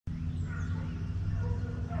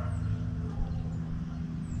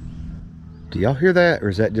Do y'all hear that, or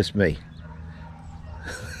is that just me?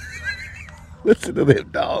 Listen to them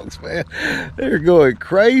dogs, man. They're going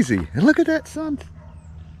crazy. And look at that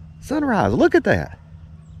sunrise. Look at that.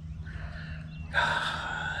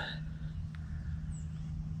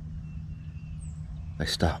 They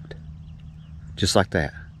stopped. Just like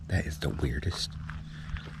that. That is the weirdest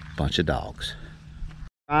bunch of dogs.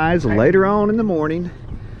 Guys, later on in the morning,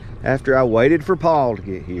 after I waited for Paul to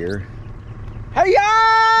get here, hey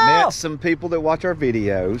y'all! met some people that watch our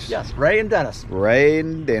videos. Yes, Ray and Dennis. Ray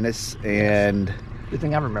and Dennis, and yes. Good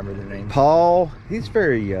thing I remember their names. Paul. He's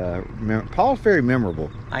very Paul's very memorable.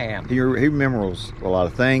 I am. He remembers a lot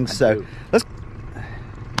of things. So let's.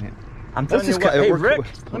 I'm telling you what. Hey Rick,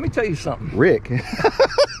 let me tell you something. Rick.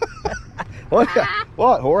 What?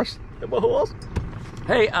 What, Horace? What horse?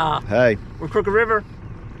 Hey, hey. We're Crooked River,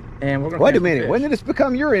 and we're gonna. Wait a minute. When did this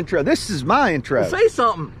become your intro? This is my intro. Well, say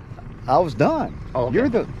something. I was done. Oh, okay. You're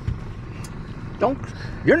the. Don't.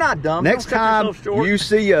 You're not dumb. Next time you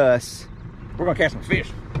see us, we're gonna catch some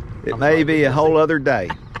fish. It may be a whole other day.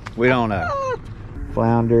 We don't know.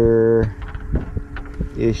 Flounder-ish,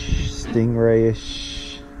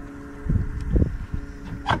 stingray-ish.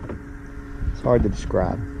 It's hard to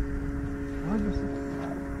describe.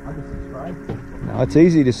 No, it's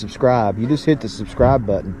easy to subscribe. You just hit the subscribe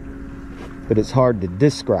button, but it's hard to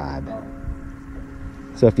describe.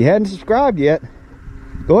 So if you hadn't subscribed yet,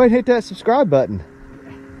 go ahead and hit that subscribe button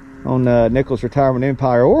on Nichols Retirement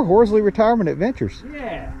Empire or Horsley Retirement Adventures.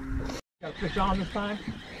 Yeah. Got a fish on this time?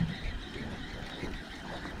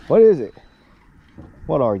 What is it?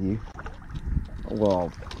 What are you?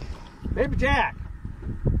 Well, Baby Jack.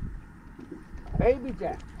 Baby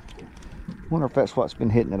Jack. Wonder if that's what's been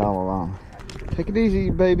hitting it all along. Take it easy,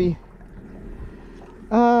 baby.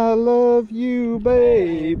 I love you,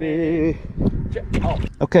 baby.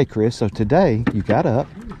 Okay, Chris, so today you got up.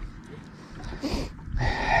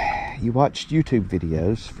 You watched YouTube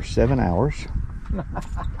videos for 7 hours.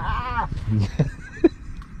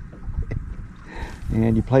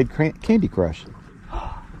 And you played Candy Crush.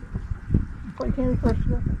 You play Candy Crush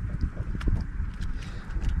today?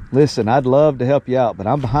 Listen, I'd love to help you out, but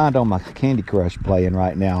I'm behind on my Candy Crush playing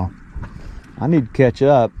right now. I need to catch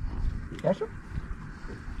up. Yes, sir.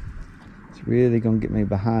 It's really gonna get me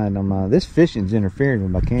behind on my. This fishing's interfering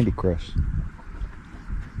with my Candy Crush.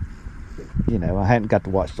 You know, I hadn't got to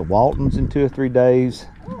watch the Waltons in 2 or 3 days.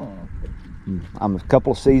 Oh. I'm a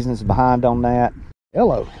couple of seasons behind on that.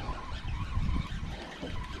 Hello.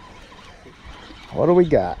 What do we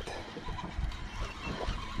got?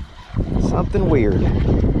 Something weird.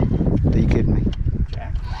 Are you kidding me?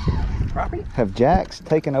 Jack. Property? Have jacks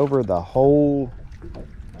taken over the whole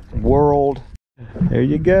world? There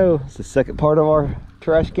you go. It's the second part of our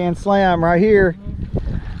trash can slam right here.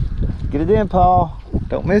 Get it in, Paul.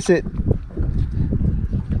 Don't miss it.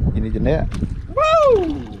 You need the net. Woo!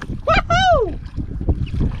 Woohoo!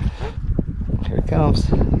 Here it comes.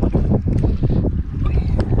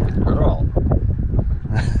 Girl.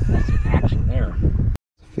 That's some action there.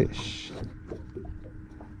 Fish.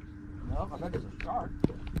 No, I bet there's a shark.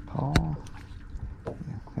 Paul. Yeah,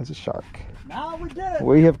 there's a shark. Now we did it.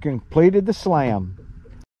 We have completed the slam.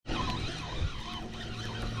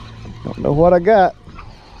 Don't know what I got.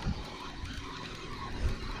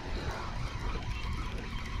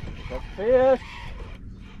 The fish.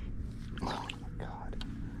 Oh my God.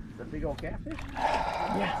 The big old catfish?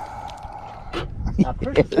 Yeah. Now,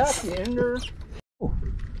 Chris, is that the ender?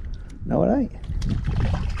 No, it ain't.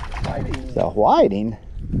 Whiting. The whiting?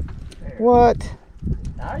 There. What?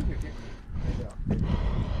 Now you're getting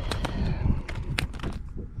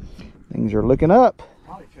Things are looking up.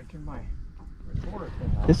 Probably should turn my recorder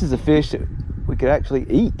thing on. This is a fish that we could actually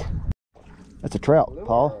eat. That's a trout,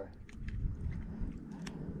 Paul.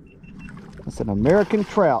 That's an American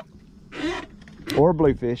trout. Or a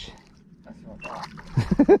bluefish. That's what I thought.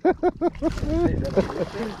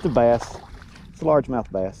 It's a bass. It's a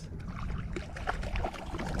largemouth bass.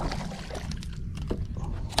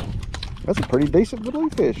 That's a pretty decent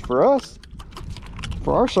bluefish for us.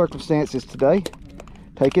 For our circumstances today.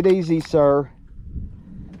 Take it easy, sir.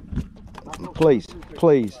 Please,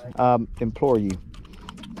 please, I implore you.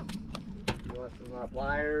 You want some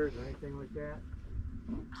pliers or anything like that?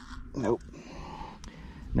 Nope.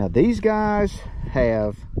 Now these guys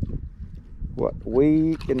have what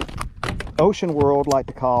we in ocean world like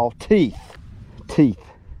to call teeth. Teeth.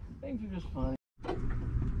 Things are just funny.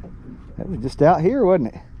 That was just out here,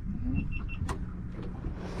 wasn't it?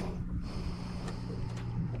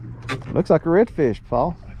 Looks like a redfish,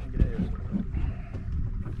 Paul. I think it is.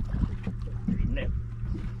 There's a nip.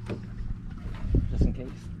 Just in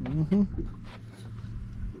case.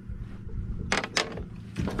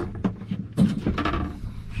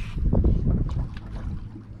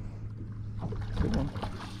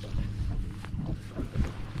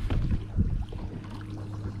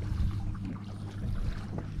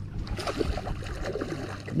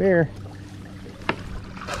 here.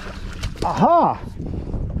 Aha!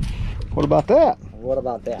 What about that? What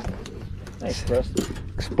about that? Thanks, Chris.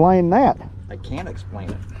 Explain that. I can't explain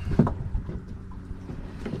it.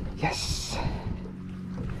 Yes.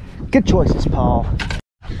 Good choices, Paul.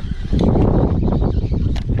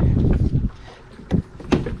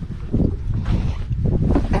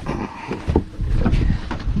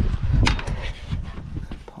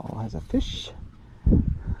 Paul has a fish.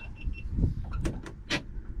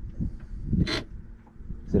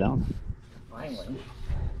 Is it on? Finally.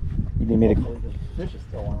 You need me to... Hopefully the fish is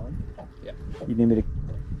still on. Yeah. You need me to...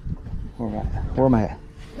 Where am I at?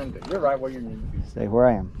 I'm good. You're right where you need to be. Stay where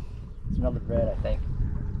I am. It's another red, I think.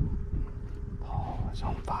 Paul is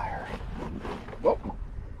on fire. Whoa.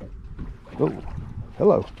 Oh,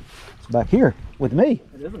 hello. It's back here with me.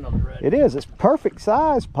 It is another red. It is. It's perfect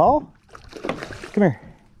size, Paul. Come here.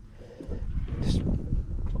 Just...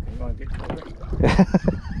 Okay, you want to get closer?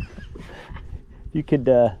 You could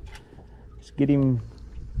just get him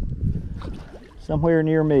somewhere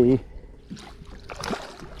near me.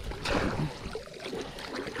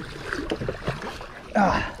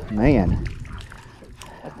 Ah, man.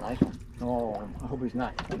 That's nice. Oh, I hope he's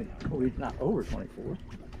not. I hope he's not over 24.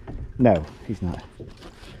 No, he's not.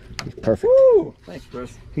 He's perfect. Woo! Thanks,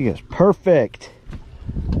 Chris. He is perfect.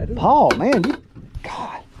 That is Paul, man, you,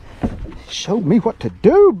 God, showed me what to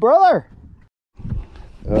do, brother.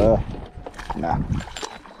 No.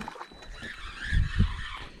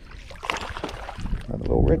 Another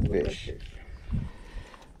little redfish.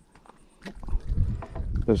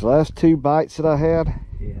 Those last two bites that I had,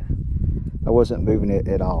 yeah. I wasn't moving it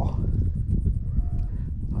at all.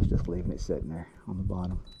 I was just leaving it sitting there on the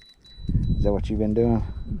bottom. Is that what you've been doing?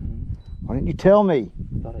 Mm-hmm. Why didn't you tell me?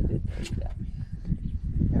 I thought I did take that.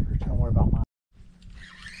 Never. Don't worry about mine.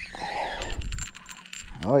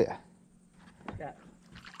 Oh yeah. Got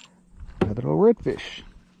Another little redfish.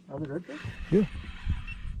 another redfish? Yeah.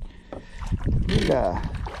 Yeah.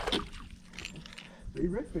 3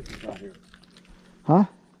 redfishes out here. Huh?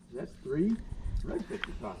 That's 3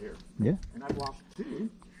 redfishes out here. Yeah. And I've lost 2.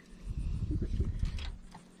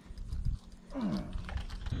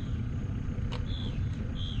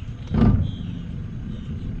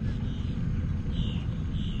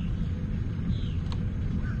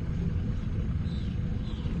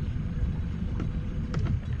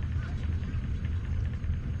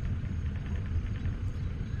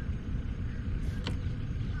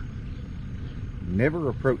 Never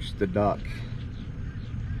approach the dock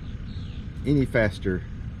any faster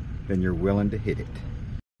than you're willing to hit it.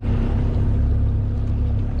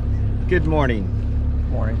 Good morning.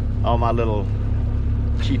 Morning. All my little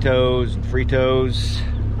Cheetos and Fritos.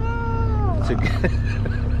 It's a good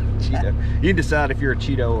Cheeto. You can decide if you're a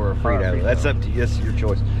Cheeto or a Frito. Frito. That's up to you. That's your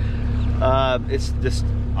choice. It's just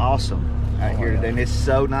awesome out here today, and it's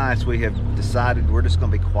so nice. We have decided we're just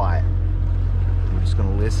going to be quiet. We're just going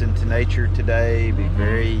to listen to nature today, be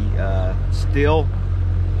very still,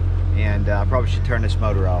 and I probably should turn this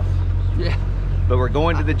motor off. Yeah. But we're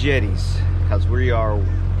going to the jetties because we are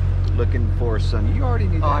looking for some, you already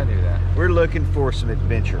knew that. Oh, I knew that. We're looking for some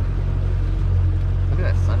adventure. Look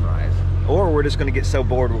at that sunrise. Or we're just going to get so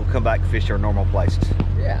bored we'll come back and fish our normal places.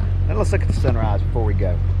 Yeah. And let's look at the sunrise before we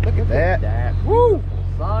go. Look at that. Woo!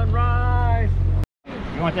 Sunrise.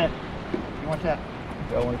 You want that? You want that?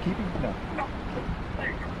 Do I want to keep him? No. There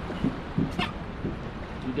you go.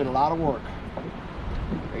 You did a lot of work.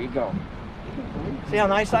 There you go. See how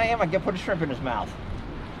nice I am? I can put a shrimp in his mouth.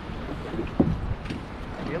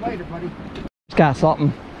 See you later, buddy. It's got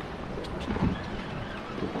something.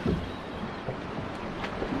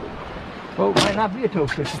 Well, it might not be a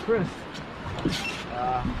toadfish, Chris.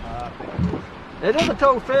 It is a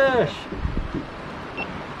toadfish.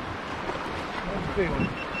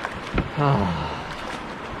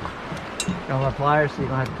 Got my pliers so you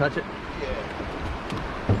don't have to touch it.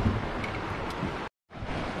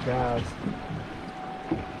 Guys.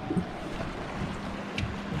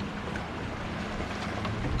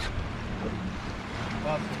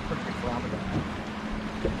 That's a perfect flounder.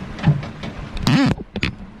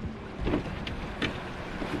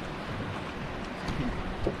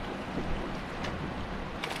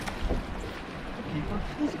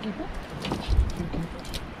 He's a keeper.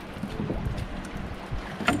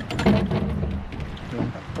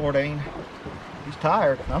 14. He's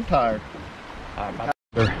tired. I'm tired.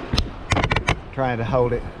 They're trying to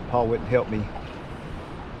hold it. Paul wouldn't help me.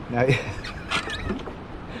 No,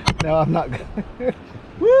 no, I'm not.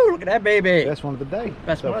 Woo! Look at that baby. Best one of the day.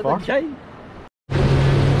 Best so one far. of the day.